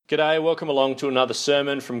G'day, welcome along to another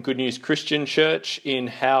sermon from Good News Christian Church in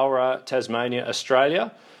Howrah, Tasmania,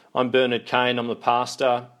 Australia. I'm Bernard Kane, I'm the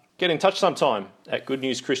pastor. Get in touch sometime at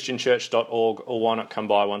goodnewschristianchurch.org or why not come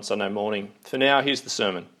by one Sunday morning. For now, here's the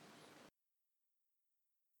sermon.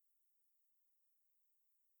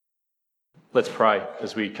 Let's pray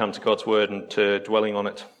as we come to God's Word and to dwelling on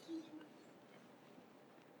it.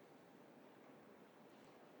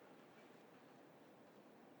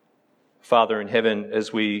 Father in heaven,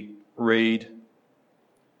 as we read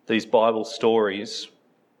these Bible stories,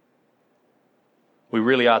 we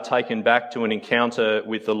really are taken back to an encounter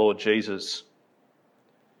with the Lord Jesus.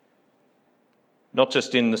 Not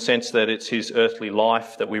just in the sense that it's his earthly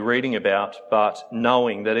life that we're reading about, but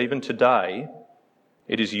knowing that even today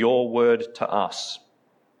it is your word to us.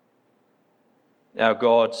 Our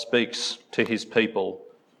God speaks to his people.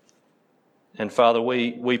 And Father,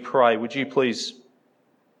 we pray, would you please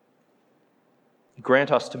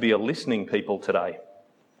grant us to be a listening people today,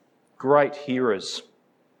 great hearers,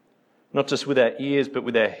 not just with our ears but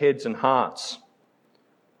with our heads and hearts.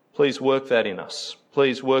 Please work that in us.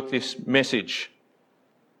 Please work this message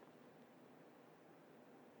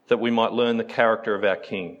that we might learn the character of our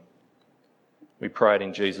King. We pray it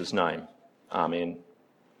in Jesus' name. Amen.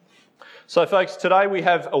 So folks, today we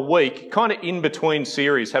have a week kind of in between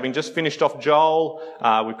series, having just finished off Joel.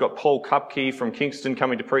 We've got Paul Kupke from Kingston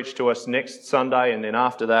coming to preach to us next Sunday, and then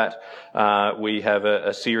after that we have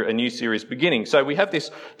a new series beginning. So we have this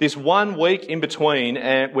 1 week in between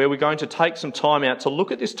where we're going to take some time out to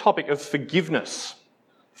look at this topic of forgiveness.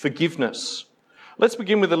 Forgiveness. Let's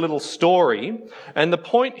begin with a little story, and the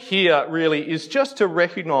point here really is just to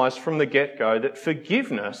recognise from the get-go that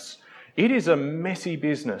forgiveness, it is a messy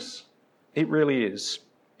business. It really is.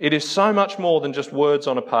 It is so much more than just words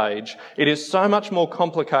on a page. It is so much more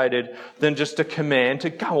complicated than just a command to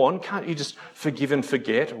go on. Can't you just forgive and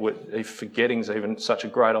forget? If forgetting's even such a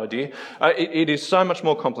great idea. It is so much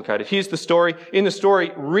more complicated. Here's the story. In the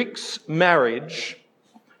story, Rick's marriage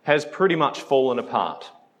has pretty much fallen apart.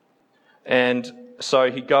 And so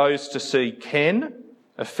he goes to see Ken,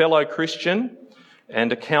 a fellow Christian,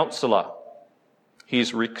 and a counsellor.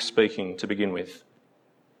 Here's Rick speaking to begin with.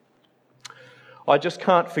 I just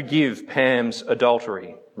can't forgive Pam's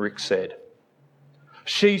adultery, Rick said.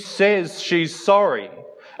 She says she's sorry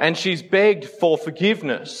and she's begged for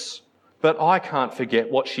forgiveness, but I can't forget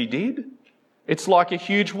what she did. It's like a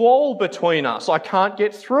huge wall between us. I can't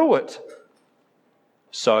get through it.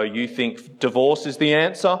 So you think divorce is the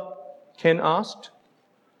answer? Ken asked.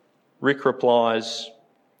 Rick replies,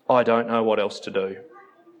 I don't know what else to do.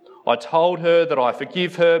 I told her that I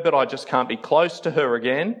forgive her, but I just can't be close to her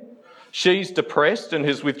again. She's depressed and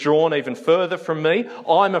has withdrawn even further from me.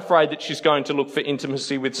 I'm afraid that she's going to look for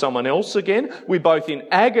intimacy with someone else again. We're both in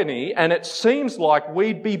agony, and it seems like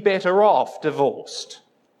we'd be better off divorced.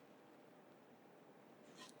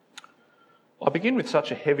 I begin with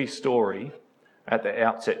such a heavy story at the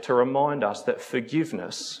outset to remind us that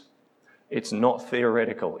forgiveness, it's not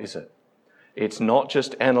theoretical, is it? It's not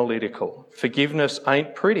just analytical. Forgiveness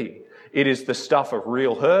ain't pretty. It is the stuff of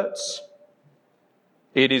real hurts.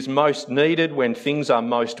 It is most needed when things are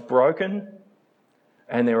most broken,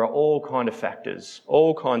 and there are all kinds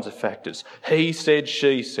of factors. He said,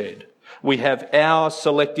 she said. We have our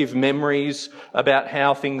selective memories about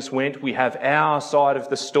how things went. We have our side of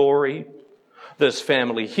the story. There's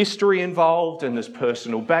family history involved, and there's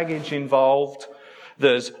personal baggage involved.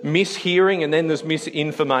 There's mishearing, and then there's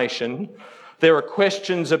misinformation. There are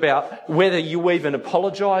questions about whether you even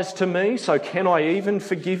apologise to me, so can I even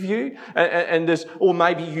forgive you? Or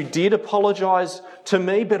maybe you did apologise to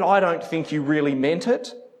me, but I don't think you really meant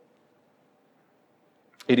it.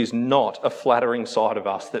 It is not a flattering side of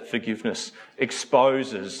us that forgiveness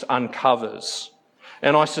exposes, uncovers.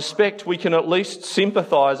 And I suspect we can at least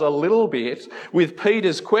sympathise a little bit with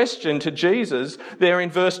Peter's question to Jesus there in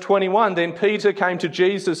verse 21. Then Peter came to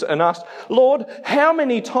Jesus and asked, Lord, how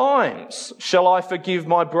many times shall I forgive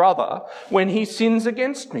my brother when he sins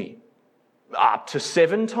against me? Up to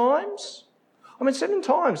 7 times? 7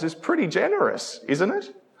 times is pretty generous, isn't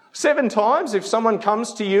it? 7 times, if someone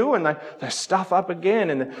comes to you and they stuff up again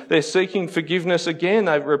and they're seeking forgiveness again,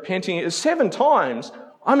 they're repenting, 7 times.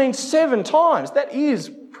 7 times, that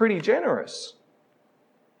is pretty generous.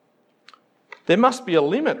 There must be a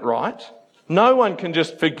limit, right? No one can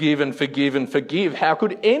just forgive and forgive and forgive. How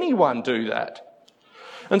could anyone do that?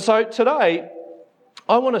 And so today,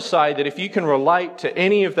 I want to say that if you can relate to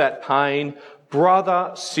any of that pain,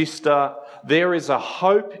 brother, sister, there is a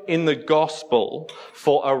hope in the gospel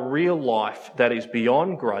for a real life that is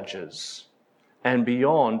beyond grudges and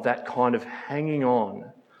beyond that kind of hanging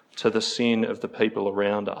on to the sin of the people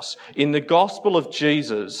around us. In the gospel of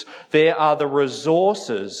Jesus, there are the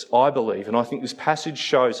resources, I believe, and I think this passage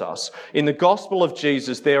shows us, in the gospel of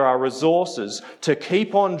Jesus, there are resources to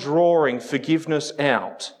keep on drawing forgiveness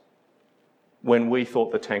out when we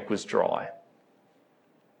thought the tank was dry.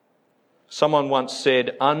 Someone once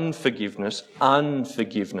said, unforgiveness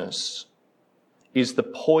is the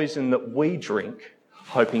poison that we drink,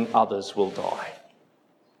 hoping others will die.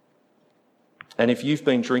 And if you've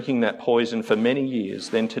been drinking that poison for many years,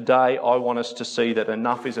 then today I want us to see that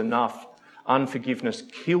enough is enough. Unforgiveness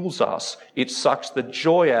kills us. It sucks the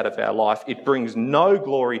joy out of our life. It brings no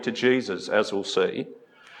glory to Jesus, as we'll see.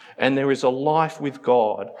 And there is a life with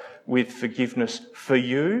God with forgiveness for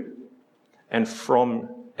you and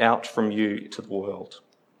out from you to the world.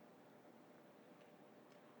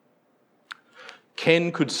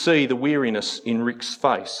 Ken could see the weariness in Rick's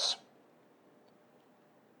face.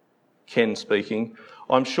 Ken speaking,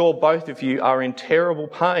 I'm sure both of you are in terrible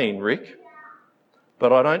pain, Rick,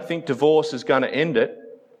 but I don't think divorce is going to end it.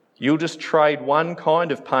 You'll just trade one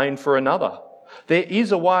kind of pain for another. There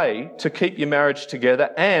is a way to keep your marriage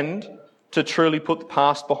together and to truly put the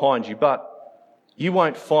past behind you, but you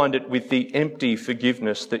won't find it with the empty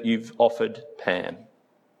forgiveness that you've offered Pam.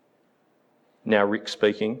 Now, Rick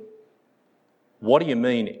speaking, what do you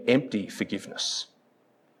mean empty forgiveness?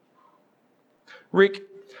 Rick,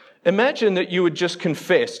 imagine that you had just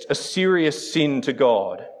confessed a serious sin to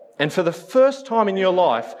God, and for the first time in your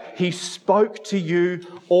life, He spoke to you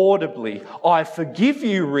audibly. I forgive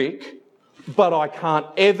you, Rick, but I can't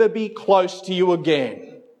ever be close to you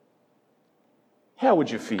again. How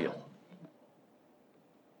would you feel?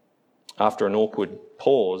 After an awkward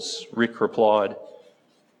pause, Rick replied,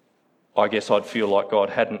 I guess I'd feel like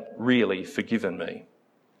God hadn't really forgiven me.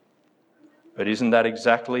 But isn't that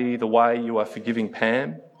exactly the way you are forgiving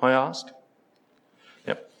Pam? I asked.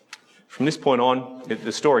 Yep. From this point on,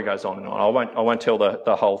 the story goes on and on. I won't tell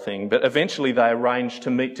the whole thing, but eventually they arranged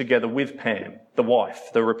to meet together with Pam, the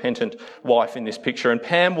wife, the repentant wife in this picture. And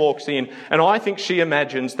Pam walks in, and I think she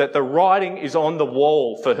imagines that the writing is on the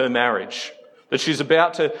wall for her marriage. That she's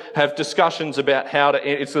about to have discussions about how to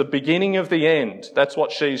end. It's the beginning of the end. That's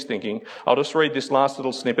what she's thinking. I'll just read this last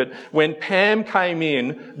little snippet. When Pam came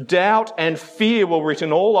in, doubt and fear were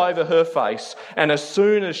written all over her face. And as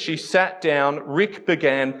soon as she sat down, Rick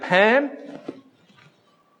began, Pam,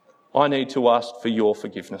 I need to ask for your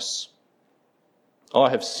forgiveness.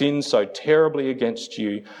 I have sinned so terribly against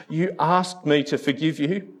you. You asked me to forgive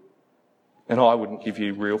you, and I wouldn't give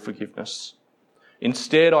you real forgiveness.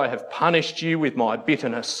 Instead, I have punished you with my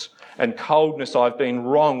bitterness and coldness. I've been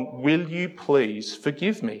wrong. Will you please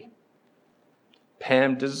forgive me?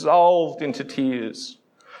 Pam dissolved into tears.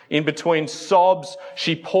 In between sobs,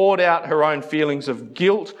 she poured out her own feelings of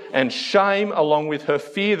guilt and shame, along with her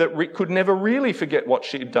fear that Rick could never really forget what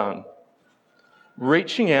she had done.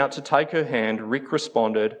 Reaching out to take her hand, Rick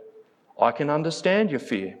responded, I can understand your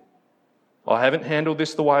fear. I haven't handled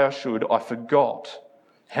this the way I should. I forgot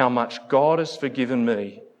how much God has forgiven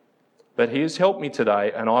me. But He has helped me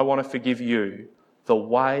today, and I want to forgive you the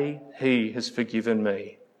way He has forgiven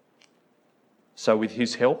me. So with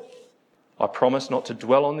His help, I promise not to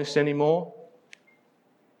dwell on this anymore.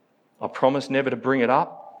 I promise never to bring it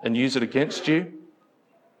up and use it against you.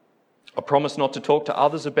 I promise not to talk to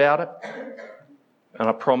others about it. And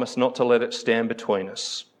I promise not to let it stand between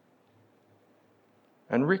us.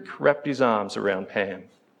 And Rick wrapped his arms around Pam,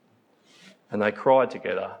 and they cried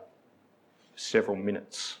together for several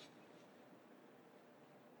minutes.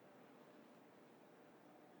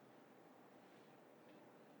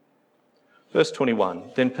 Verse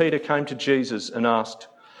 21, then Peter came to Jesus and asked,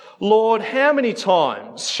 Lord, how many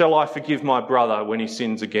times shall I forgive my brother when he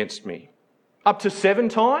sins against me? Up to 7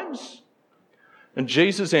 times? And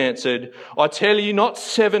Jesus answered, I tell you, not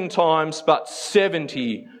 7 times, but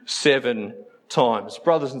 77 times.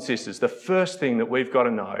 Brothers and sisters, the first thing that we've got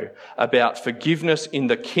to know about forgiveness in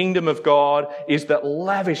the kingdom of God is that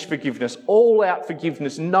lavish forgiveness, all-out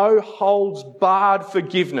forgiveness, no holds barred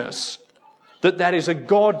forgiveness, that is a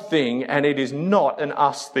God thing and it is not an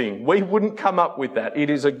us thing. We wouldn't come up with that.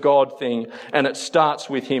 It is a God thing and it starts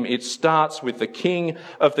with Him. It starts with the King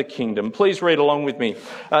of the kingdom. Please read along with me.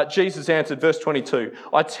 Jesus answered, verse 22,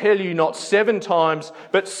 I tell you, not 7 times,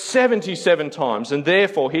 but 77 times. And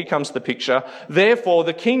therefore, here comes the picture, therefore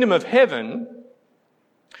the kingdom of heaven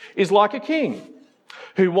is like a king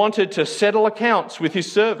who wanted to settle accounts with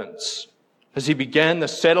his servants. As he began the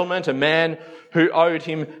settlement, a man who owed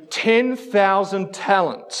him 10,000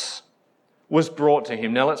 talents was brought to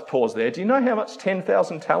him. Now let's pause there. Do you know how much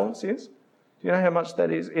 10,000 talents is? Do you know how much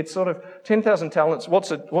that is? It's sort of 10,000 talents.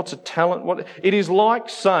 What's a talent? It is like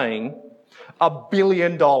saying $1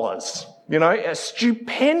 billion. You know, a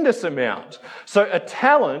stupendous amount. So a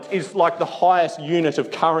talent is like the highest unit of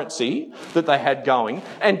currency that they had going,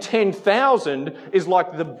 and 10,000 is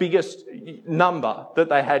like the biggest number that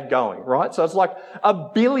they had going, right? So it's like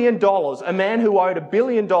 $1 billion. A man who owed $1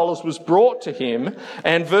 billion was brought to him,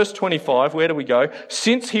 and verse 25, where do we go?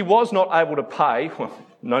 Since he was not able to pay, well,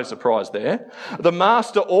 no surprise there, the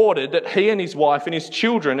master ordered that he and his wife and his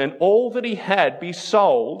children and all that he had be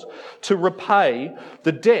sold to repay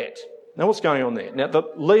the debt. Now, what's going on there? Now,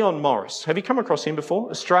 Leon Morris, have you come across him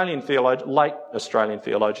before? Australian theologian, late Australian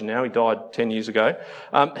theologian now, he died 10 years ago.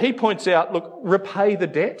 He points out, look, repay the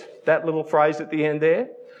debt, that little phrase at the end there,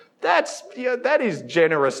 that is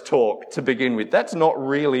generous talk to begin with. That's not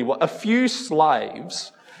really what... A few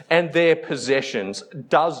slaves and their possessions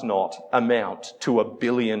does not amount to $1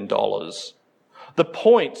 billion. The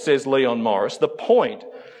point, says Leon Morris, the point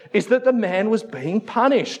is that the man was being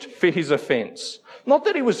punished for his offence. Not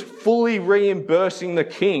that he was fully reimbursing the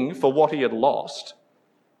king for what he had lost.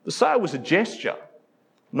 The sale was a gesture,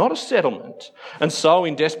 not a settlement. And so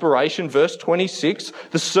in desperation, verse 26,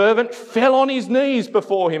 the servant fell on his knees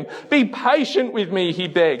before him. Be patient with me, he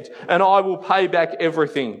begged, and I will pay back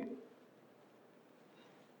everything.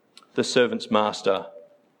 The servant's master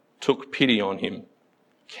took pity on him,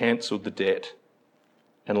 cancelled the debt,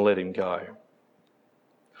 and let him go.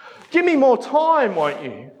 Give me more time, won't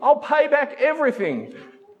you? I'll pay back everything.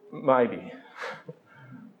 Maybe.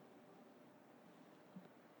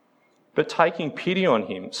 But taking pity on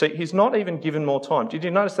him, see, he's not even given more time. Did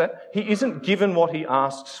you notice that? He isn't given what he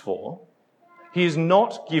asks for. He is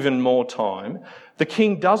not given more time. The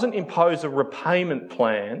king doesn't impose a repayment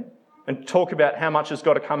plan and talk about how much has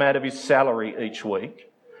got to come out of his salary each week.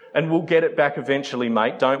 And we'll get it back eventually,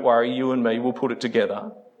 mate. Don't worry, you and me, we'll put it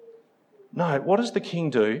together. No, what does the king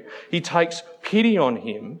do? He takes pity on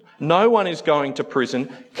him. No one is going to prison,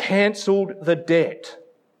 cancelled the debt,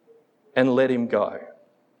 and let him go.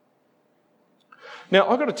 Now,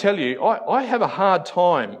 I've got to tell you, I have a hard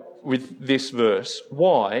time with this verse.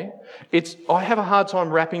 Why? I have a hard time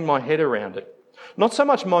wrapping my head around it. Not so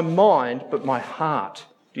much my mind, but my heart,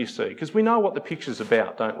 do you see? Because we know what the picture's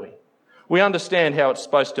about, don't we? We understand how it's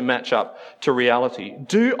supposed to match up to reality.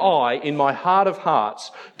 Do I, in my heart of hearts,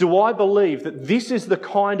 do I believe that this is the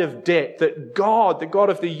kind of debt that God, the God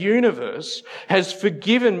of the universe, has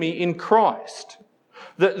forgiven me in Christ?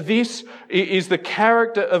 That this is the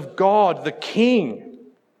character of God, the King,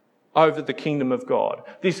 over the kingdom of God.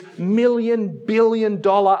 This $1 billion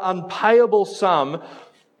unpayable sum,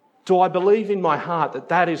 do I believe in my heart that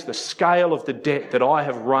that is the scale of the debt that I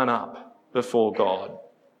have run up before God?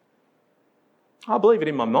 I believe it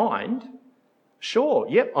in my mind. Sure,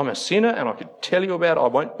 yep, I'm a sinner and I could tell you about it. I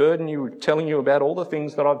won't burden you with telling you about all the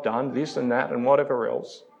things that I've done, this and that and whatever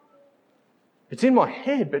else. It's in my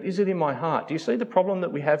head, but is it in my heart? Do you see the problem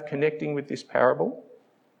that we have connecting with this parable?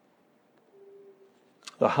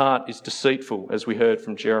 The heart is deceitful, as we heard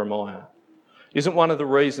from Jeremiah. Isn't one of the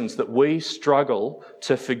reasons that we struggle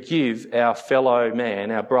to forgive our fellow man,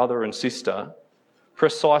 our brother and sister,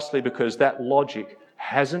 precisely because that logic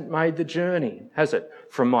hasn't made the journey, has it?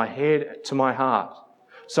 From my head to my heart.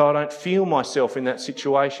 So I don't feel myself in that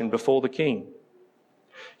situation before the king.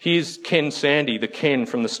 Here's Ken Sande, the Ken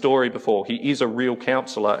from the story before. He is a real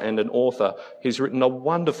counsellor and an author. He's written a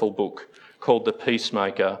wonderful book called The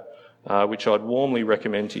Peacemaker, which I'd warmly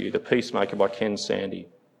recommend to you. The Peacemaker by Ken Sande.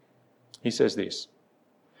 He says this.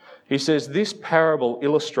 He says, this parable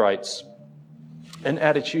illustrates an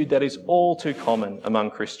attitude that is all too common among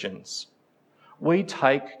Christians. We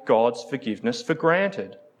take God's forgiveness for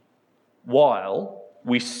granted, while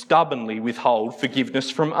we stubbornly withhold forgiveness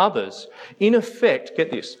from others. In effect, get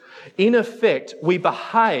this, in effect, we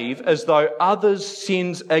behave as though others'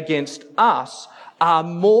 sins against us are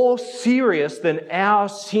more serious than our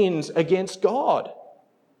sins against God.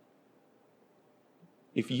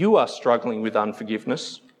 If you are struggling with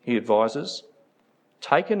unforgiveness, he advises,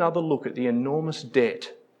 take another look at the enormous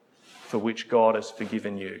debt for which God has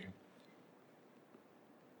forgiven you.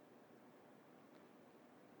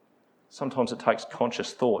 Sometimes it takes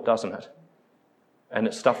conscious thought, doesn't it? And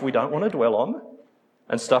it's stuff we don't want to dwell on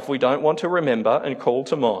and stuff we don't want to remember and call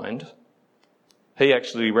to mind. He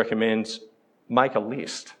actually recommends make a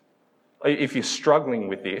list. If you're struggling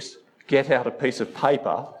with this, get out a piece of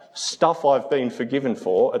paper, stuff I've been forgiven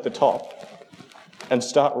for at the top, and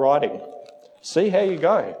start writing. See how you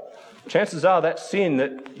go. Chances are that sin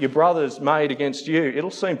that your brother's made against you,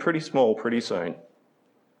 it'll seem pretty small pretty soon.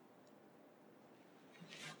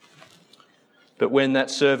 But when that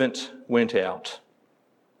servant went out,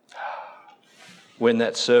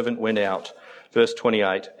 verse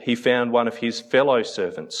 28, he found one of his fellow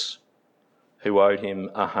servants who owed him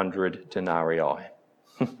 100 denarii.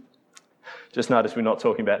 Just notice we're not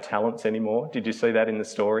talking about talents anymore. Did you see that in the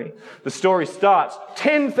story? The story starts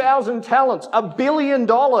 10,000 talents, $1 billion.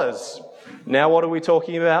 Now what are we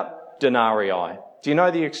talking about? Denarii. Do you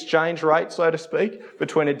know the exchange rate, so to speak,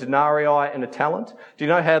 between a denarii and a talent? Do you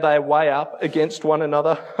know how they weigh up against one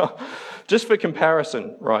another? Just for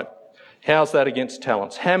comparison, right? How's that against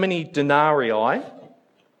talents? How many denarii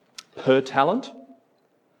per talent?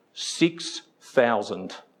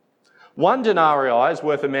 6,000. 1 denarii is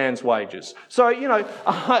worth a man's wages. So,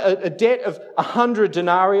 a debt of 100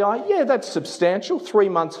 denarii, yeah, that's substantial. 3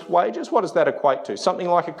 months' wages. What does that equate to? Something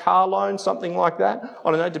like a car loan, something like that?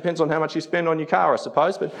 I don't know, it depends on how much you spend on your car, I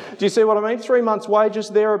suppose. But do you see what I mean? 3 months' wages,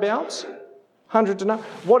 thereabouts. 100 denarii.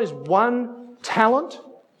 What is 1 talent?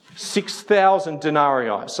 6,000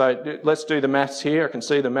 denarii. So let's do the maths here. I can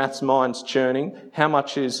see the maths mind's churning. How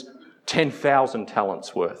much is 10,000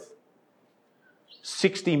 talents worth?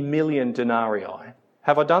 60 million denarii.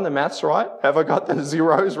 Have I done the maths right? Have I got the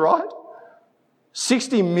zeros right?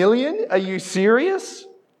 60 million? Are you serious?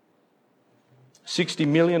 60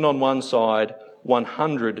 million on one side,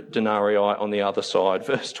 100 denarii on the other side.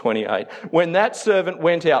 Verse 28. When that servant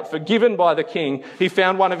went out, forgiven by the king, he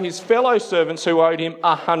found one of his fellow servants who owed him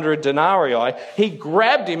 100 denarii. He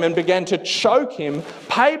grabbed him and began to choke him.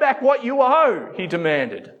 Pay back what you owe, he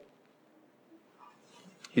demanded.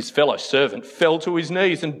 His fellow servant fell to his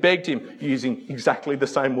knees and begged him, using exactly the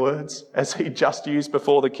same words as he just used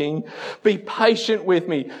before the king. Be patient with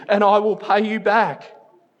me and I will pay you back.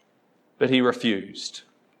 But he refused.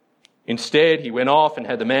 Instead, he went off and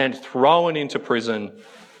had the man thrown into prison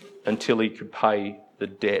until he could pay the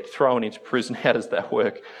debt. Thrown into prison, how does that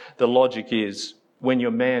work? The logic is, when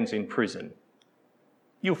your man's in prison,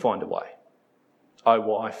 you'll find a way. Oh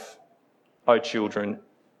wife, oh children,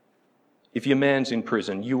 if your man's in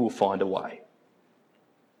prison, you will find a way.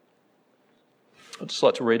 I'd just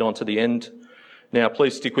like to read on to the end. Now,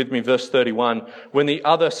 please stick with me, verse 31. When the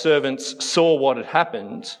other servants saw what had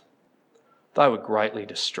happened, they were greatly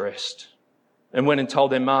distressed and went and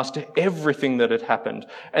told their master everything that had happened.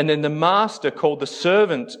 And then the master called the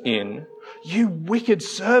servant in. You wicked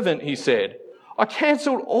servant, he said, I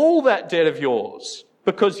cancelled all that debt of yours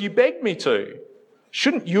because you begged me to.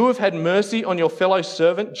 Shouldn't you have had mercy on your fellow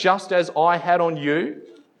servant just as I had on you?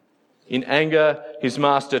 In anger, his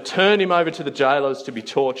master turned him over to the jailers to be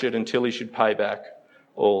tortured until he should pay back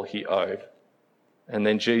all he owed. And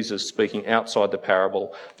then Jesus, speaking outside the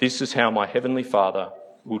parable, this is how my heavenly Father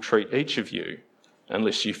will treat each of you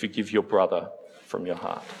unless you forgive your brother from your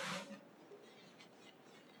heart.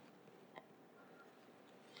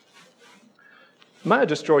 May I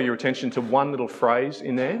just draw your attention to one little phrase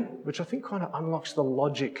in there, which I think kind of unlocks the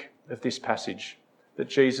logic of this passage that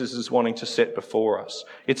Jesus is wanting to set before us.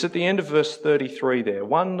 It's at the end of verse 33 there,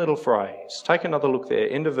 one little phrase. Take another look there,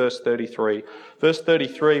 end of verse 33. Verse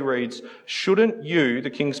 33 reads, shouldn't you,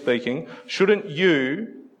 the king speaking, shouldn't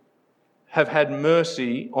you have had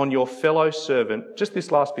mercy on your fellow servant, just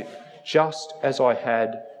this last bit, just as I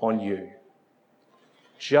had on you.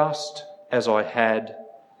 Just as I had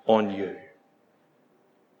on you.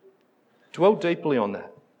 Dwell deeply on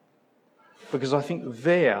that, because I think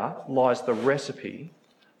there lies the recipe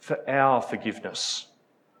for our forgiveness.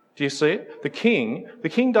 Do you see it? The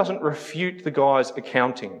king doesn't refute the guy's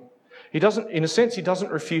accounting. He doesn't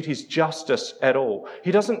refute his justice at all.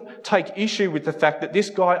 He doesn't take issue with the fact that this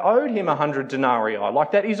guy owed him 100 denarii.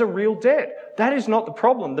 Like, that is a real debt. That is not the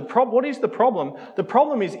problem. What is the problem? The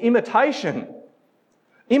problem is imitation.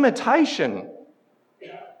 Imitation.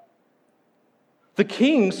 The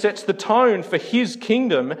king sets the tone for his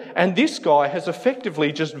kingdom, and this guy has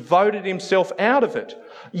effectively just voted himself out of it.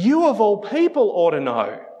 You of all people ought to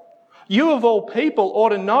know. You of all people ought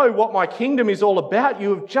to know what my kingdom is all about.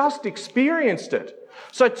 You have just experienced it.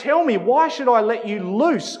 So tell me, why should I let you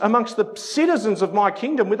loose amongst the citizens of my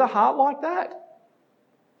kingdom with a heart like that?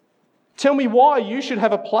 Tell me why you should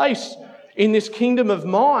have a place in this kingdom of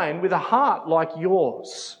mine with a heart like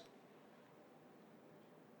yours.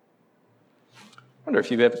 I wonder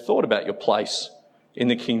if you've ever thought about your place in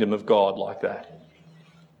the kingdom of God like that.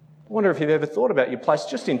 I wonder if you've ever thought about your place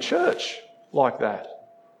just in church like that.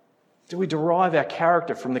 Do we derive our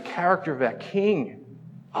character from the character of our King?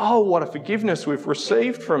 Oh, what a forgiveness we've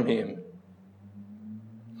received from him.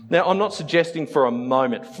 Now, I'm not suggesting for a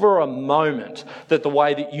moment, that the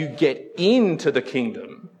way that you get into the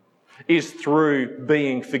kingdom is through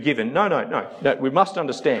being forgiven. No. We must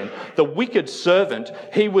understand. The wicked servant,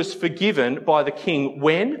 he was forgiven by the king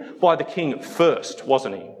when? By the king first,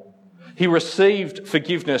 wasn't he? He received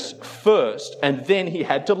forgiveness first and then he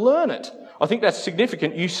had to learn it. I think that's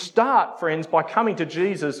significant. You start, friends, by coming to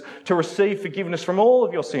Jesus to receive forgiveness from all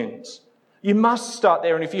of your sins. You must start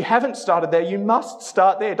there, and if you haven't started there, you must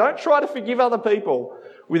start there. Don't try to forgive other people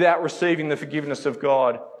without receiving the forgiveness of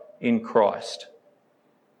God in Christ.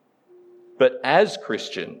 But as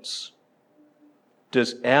Christians,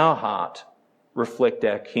 does our heart reflect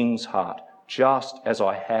our King's heart, just as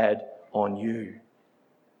I had on you?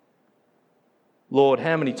 Lord,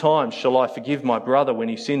 how many times shall I forgive my brother when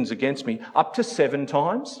he sins against me? Up to 7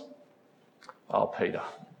 times? Oh, Peter.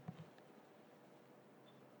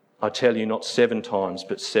 I tell you, not 7 times,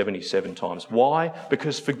 but 77 times. Why?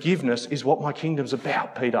 Because forgiveness is what my kingdom's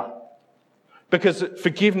about, Peter. Because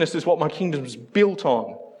forgiveness is what my kingdom's built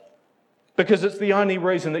on. Because it's the only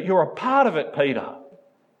reason that you're a part of it, Peter.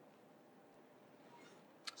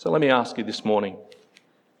 So let me ask you this morning.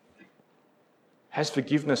 Has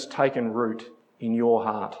forgiveness taken root in your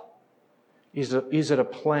heart? Is it a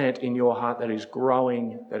plant in your heart that is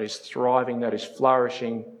growing, that is thriving, that is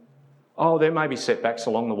flourishing? Oh, there may be setbacks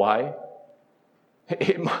along the way.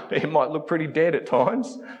 It might look pretty dead at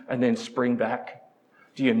times and then spring back.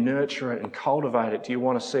 Do you nurture it and cultivate it? Do you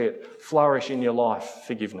want to see it flourish in your life?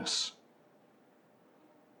 Forgiveness.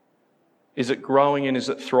 Is it growing and is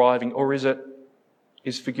it thriving, or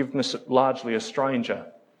is forgiveness largely a stranger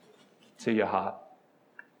to your heart?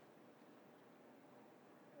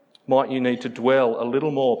 Might you need to dwell a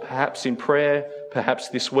little more, perhaps in prayer, perhaps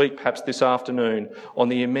this week, perhaps this afternoon, on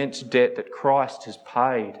the immense debt that Christ has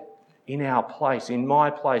paid in our place, in my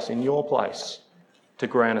place, in your place, to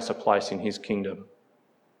grant us a place in his kingdom.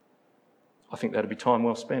 I think that'd be time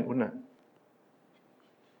well spent, wouldn't it?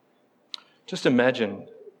 Just imagine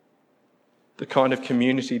the kind of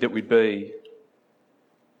community that we'd be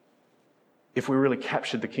if we really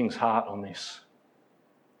captured the King's heart on this.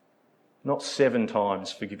 Not 7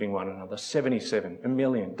 times forgiving one another, 77,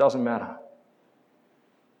 1,000,000, doesn't matter.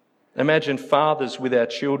 Imagine fathers with our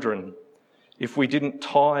children if we didn't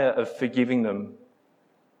tire of forgiving them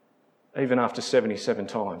even after 77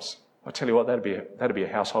 times. I tell you what, that'd be a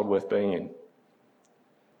household worth being in.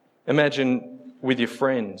 Imagine with your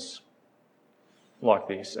friends like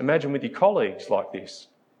this. Imagine with your colleagues like this.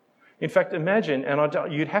 In fact, imagine,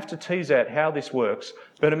 and you'd have to tease out how this works,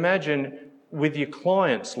 but imagine with your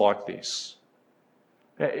clients like this.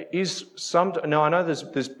 Now, I know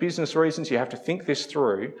there's business reasons, you have to think this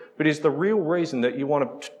through, but is the real reason that you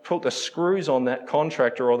want to put the screws on that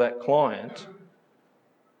contractor or that client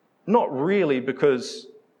not really because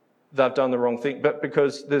they've done the wrong thing, but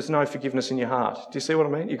because there's no forgiveness in your heart? Do you see what I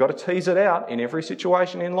mean? You've got to tease it out in every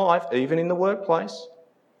situation in life, even in the workplace.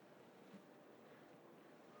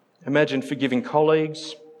 Imagine forgiving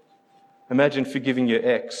colleagues. Imagine forgiving your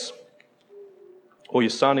ex, or your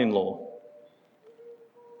son-in-law,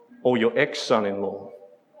 or your ex-son-in-law.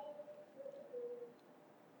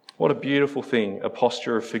 What a beautiful thing a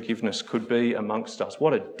posture of forgiveness could be amongst us.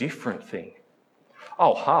 What a different thing.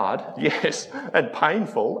 Oh, hard, yes, and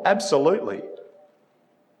painful, absolutely.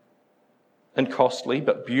 And costly,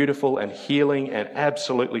 but beautiful and healing and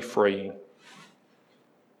absolutely freeing.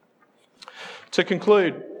 To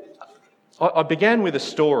conclude, I began with a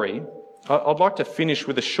story. I'd like to finish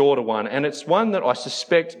with a shorter one, and it's one that I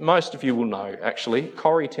suspect most of you will know, actually.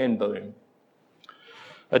 Corrie ten Boom.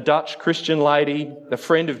 A Dutch Christian lady, a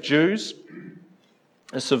friend of Jews,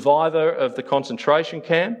 a survivor of the concentration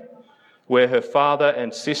camp where her father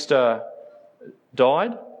and sister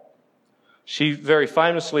died. She very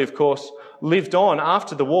famously, of course, lived on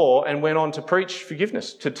after the war and went on to preach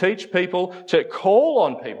forgiveness, to teach people, to call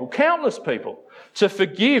on people, countless people, to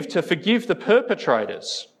forgive the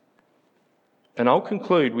perpetrators. And I'll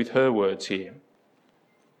conclude with her words here.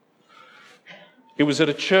 It was at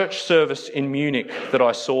a church service in Munich that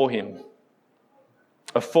I saw him,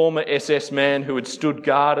 a former SS man who had stood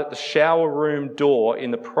guard at the shower room door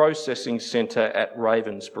in the processing centre at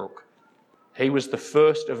Ravensbrück. He was the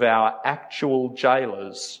first of our actual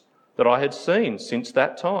jailers that I had seen since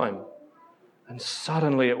that time. And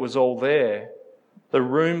suddenly it was all there. The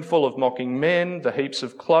room full of mocking men, the heaps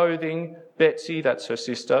of clothing, Betsy, that's her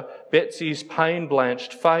sister, Betsy's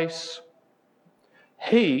pain-blanched face.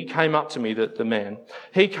 He came up to me, the man.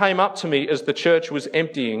 He came up to me as the church was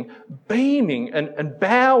emptying, beaming and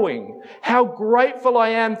bowing. "How grateful I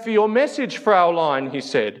am for your message, Fraulein," he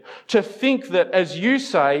said. "To think that, as you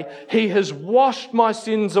say, he has washed my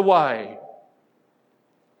sins away."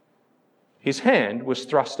 His hand was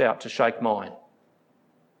thrust out to shake mine.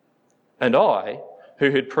 And I,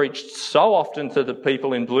 who had preached so often to the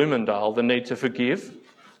people in Bloomendale the need to forgive,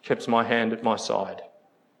 kept my hand at my side.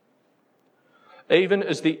 Even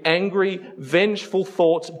as the angry, vengeful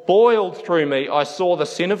thoughts boiled through me, I saw the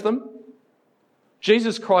sin of them.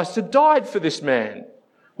 Jesus Christ had died for this man.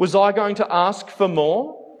 Was I going to ask for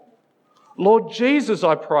more? Lord Jesus,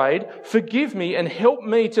 I prayed, forgive me and help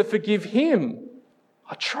me to forgive him.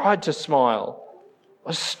 I tried to smile.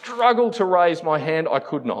 I struggled to raise my hand. I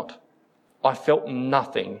could not. I felt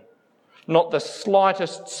nothing, not the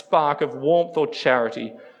slightest spark of warmth or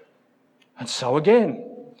charity. And so again,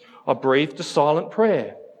 I breathed a silent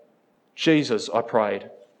prayer. Jesus, I prayed,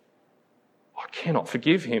 I cannot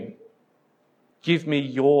forgive him. Give me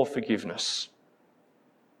your forgiveness.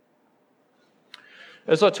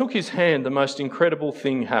 As I took his hand, the most incredible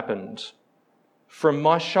thing happened. From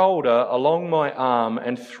my shoulder, along my arm,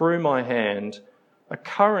 and through my hand, a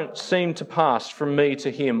current seemed to pass from me to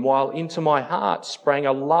him, while into my heart sprang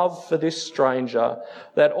a love for this stranger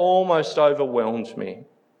that almost overwhelmed me.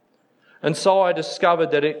 And so I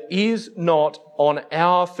discovered that it is not on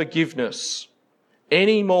our forgiveness,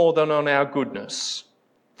 any more than on our goodness,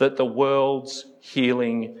 that the world's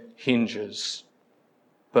healing hinges,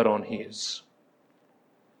 but on his.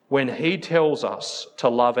 When he tells us to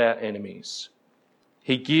love our enemies,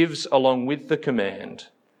 he gives, along with the command,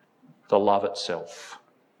 the love itself.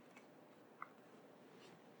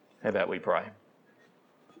 How about we pray?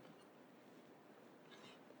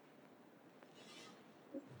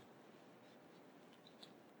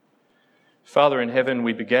 Father in heaven,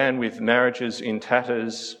 we began with marriages in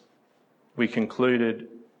tatters. We concluded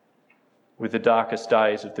with the darkest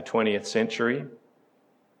days of the 20th century.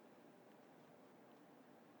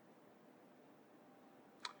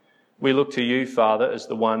 We look to you, Father, as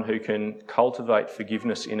the one who can cultivate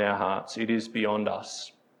forgiveness in our hearts. It is beyond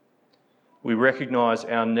us. We recognise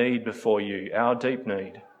our need before you, our deep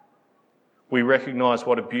need. We recognise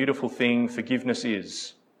what a beautiful thing forgiveness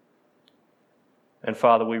is. And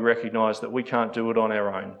Father, we recognise that we can't do it on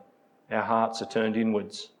our own. Our hearts are turned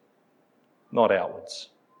inwards, not outwards.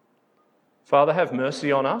 Father, have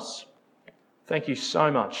mercy on us. Thank you so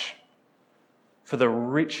much for the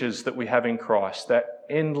riches that we have in Christ, that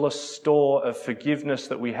endless store of forgiveness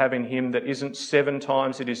that we have in him that isn't 7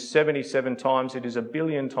 times, it is 77 times, it is 1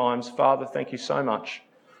 billion times. Father, thank you so much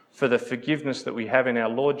for the forgiveness that we have in our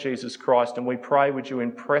Lord Jesus Christ, and we pray, would you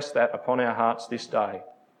impress that upon our hearts this day?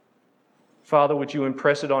 Father, would you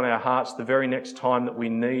impress it on our hearts the very next time that we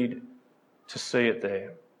need to see it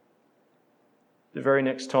there? The very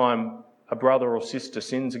next time a brother or sister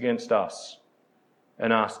sins against us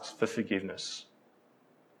and asks for forgiveness.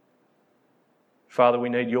 Father, we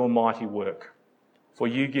need your mighty work, for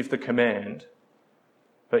you give the command,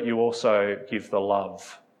 but you also give the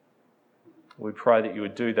love. We pray that you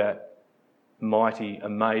would do that mighty,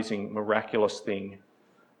 amazing, miraculous thing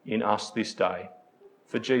in us this day.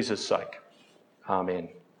 For Jesus' sake, amen.